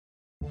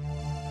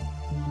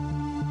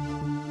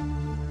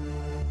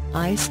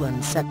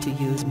Iceland set to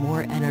use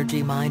more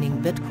energy mining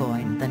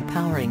Bitcoin than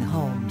powering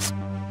homes.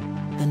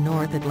 The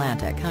North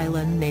Atlantic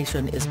island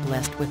nation is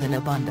blessed with an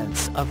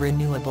abundance of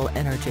renewable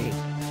energy.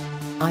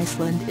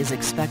 Iceland is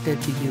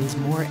expected to use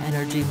more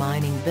energy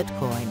mining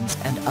Bitcoins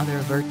and other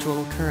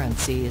virtual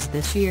currencies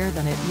this year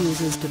than it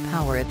uses to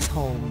power its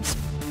homes.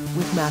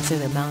 With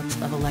massive amounts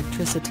of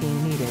electricity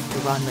needed to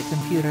run the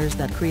computers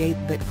that create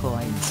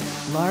Bitcoins,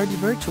 large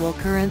virtual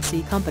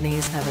currency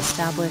companies have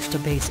established a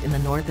base in the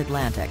North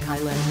Atlantic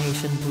island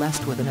nation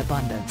blessed with an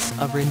abundance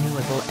of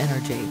renewable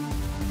energy.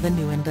 The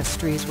new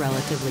industry's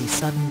relatively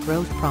sudden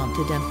growth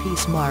prompted MP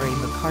Smári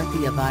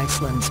McCarthy of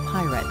Iceland's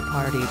Pirate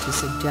Party to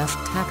suggest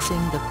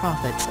taxing the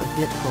profits of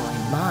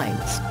Bitcoin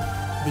mines.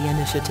 The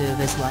initiative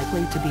is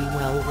likely to be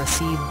well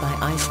received by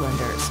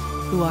Icelanders,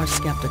 who are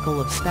skeptical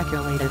of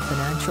speculative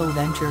financial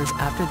ventures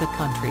after the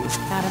country's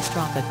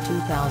catastrophic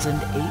 2008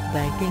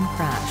 banking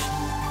crash.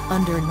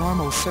 Under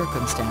normal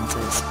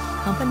circumstances,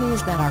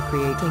 companies that are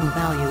creating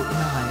value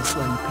in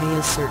Iceland pay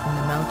a certain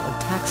amount of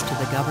tax to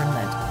the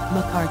government,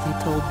 McCarthy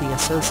told the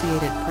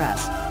Associated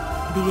Press.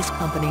 These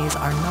companies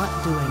are not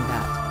doing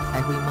that,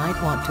 and we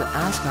might want to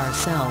ask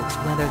ourselves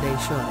whether they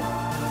should.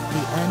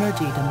 The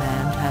energy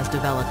demand has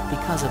developed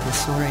because of the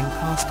soaring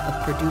cost of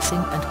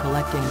producing and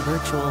collecting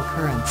virtual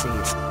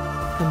currencies.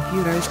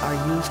 Computers are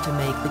used to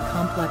make the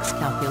complex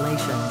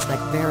calculations that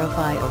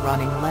verify a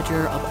running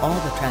ledger of all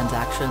the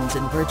transactions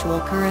in virtual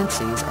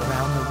currencies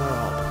around the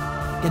world.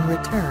 In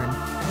return,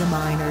 the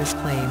miners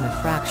claim a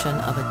fraction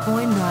of a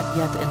coin not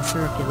yet in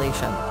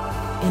circulation.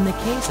 In the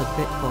case of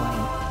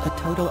Bitcoin, a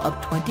total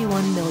of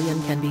 21 million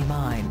can be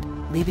mined,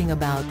 leaving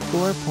about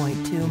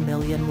 4.2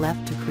 million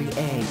left to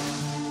create.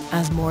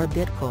 As more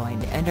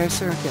Bitcoin enter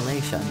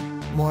circulation,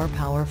 more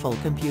powerful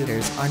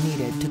computers are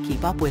needed to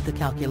keep up with the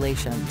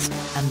calculations,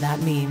 and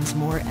that means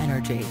more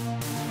energy.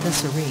 The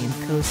serene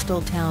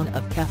coastal town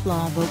of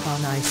Keflavik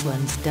on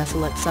Iceland's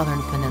desolate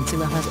southern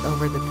peninsula has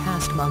over the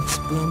past months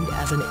boomed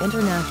as an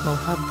international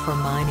hub for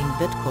mining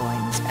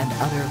Bitcoins and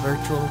other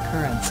virtual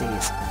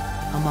currencies.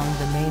 Among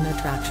the main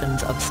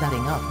attractions of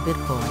setting up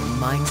Bitcoin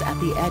mines at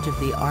the edge of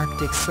the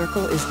Arctic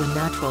Circle is the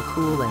natural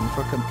cooling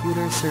for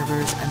computer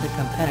servers and the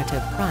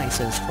competitive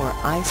prices for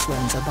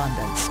Iceland's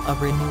abundance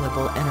of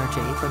renewable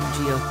energy from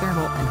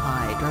geothermal and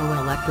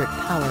hydroelectric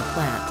power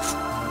plants.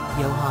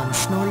 Johan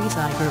Snorri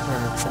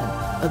Sigurbergsson,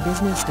 a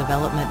business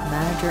development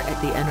manager at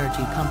the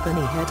energy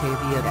company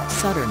Hitaviet at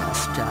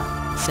Suðurnesja,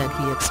 said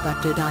he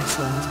expected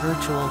Iceland's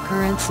virtual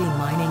currency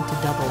mining to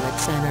double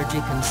its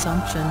energy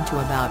consumption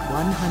to about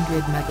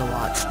 100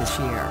 megawatts this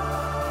year.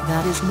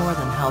 That is more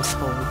than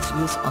households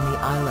use on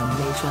the island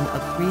nation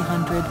of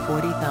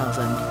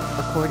 340,000,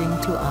 according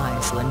to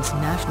Iceland's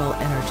National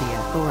Energy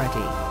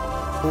Authority.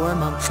 4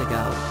 months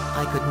ago,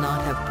 I could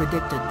not have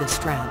predicted this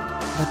trend,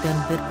 but then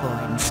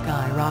Bitcoin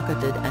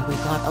skyrocketed and we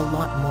got a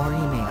lot more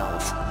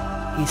emails.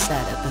 He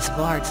said at the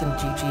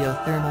Svartsengi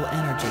geothermal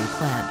energy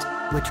plant,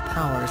 which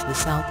powers the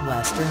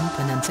southwestern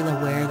peninsula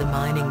where the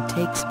mining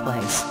takes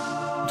place.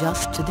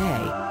 Just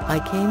today, I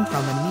came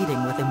from a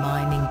meeting with a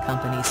mining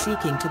company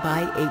seeking to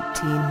buy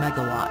 18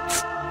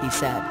 megawatts, he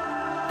said.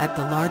 At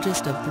the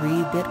largest of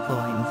 3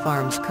 Bitcoin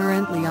farms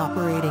currently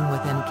operating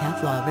within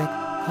Keflavik,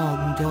 called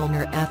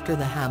Mjolnir after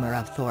the hammer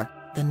of Thor,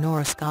 the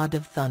Norse god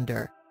of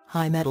thunder,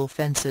 high metal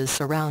fences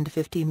surround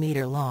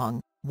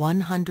 50-meter-long,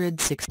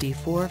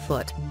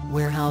 164-foot,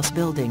 warehouse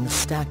buildings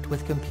stacked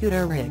with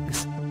computer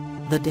rigs.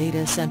 The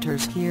data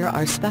centers here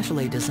are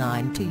specially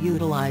designed to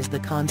utilize the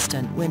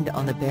constant wind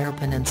on the bare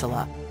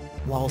peninsula.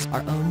 Walls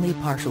are only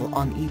partial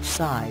on each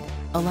side,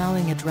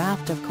 allowing a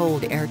draft of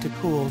cold air to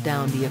cool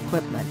down the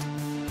equipment.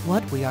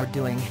 What we are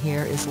doing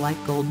here is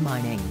like gold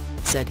mining,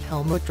 said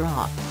Helmut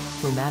Dropp,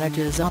 who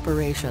manages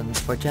operations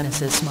for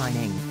Genesis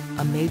Mining,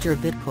 a major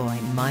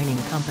Bitcoin mining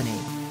company.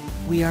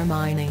 We are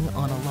mining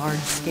on a large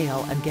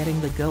scale and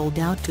getting the gold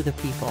out to the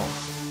people.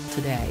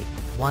 Today,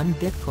 1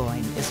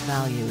 Bitcoin is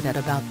valued at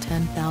about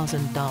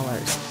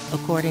 $10,000,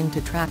 according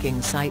to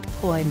tracking site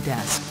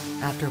CoinDesk,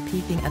 after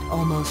peaking at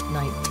almost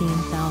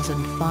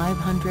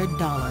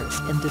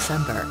 $19,500 in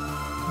December.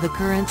 The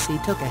currency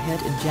took a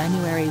hit in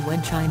January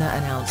when China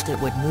announced it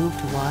would move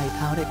to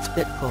wipe out its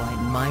Bitcoin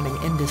mining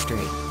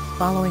industry,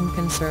 following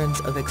concerns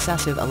of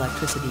excessive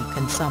electricity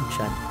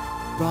consumption.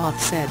 Roth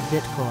said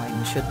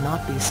Bitcoin should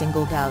not be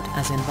singled out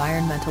as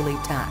environmentally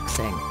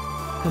taxing.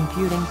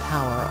 Computing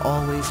power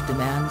always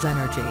demands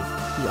energy,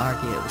 he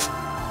argues.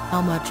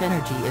 How much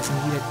energy is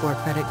needed for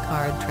credit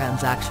card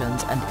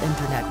transactions and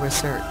internet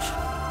research?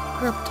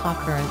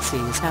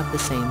 Cryptocurrencies have the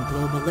same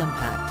global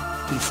impact,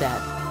 he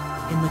said.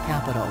 In the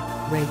capital,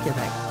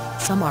 Reykjavik,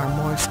 some are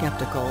more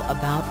skeptical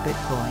about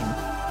Bitcoin.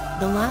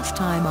 The last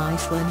time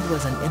Iceland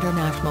was an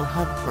international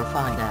hub for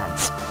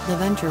finance, the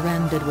venture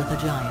ended with a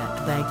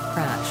giant bank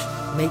crash,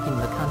 making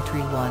the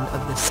country one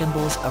of the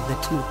symbols of the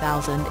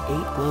 2008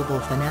 global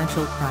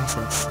financial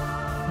crisis.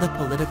 The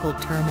political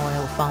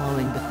turmoil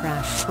following the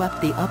crash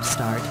swept the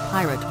upstart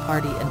Pirate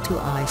Party into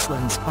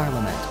Iceland's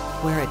parliament,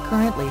 where it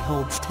currently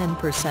holds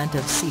 10%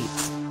 of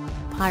seats.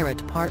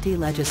 Pirate Party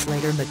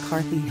legislator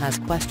McCarthy has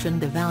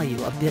questioned the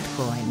value of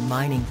Bitcoin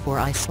mining for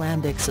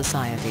Icelandic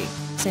society,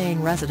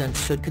 saying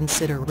residents should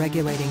consider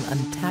regulating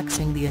and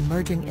taxing the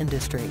emerging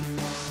industry.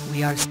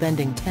 "We are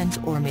spending tens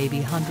or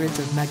maybe hundreds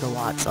of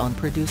megawatts on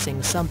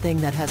producing something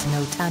that has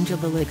no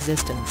tangible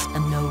existence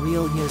and no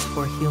real use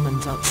for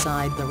humans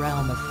outside the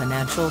realm of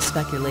financial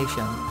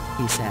speculation,"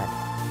 he said.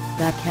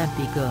 "That can't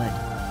be good."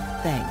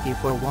 Thank you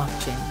for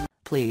watching.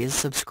 Please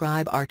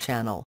subscribe our channel.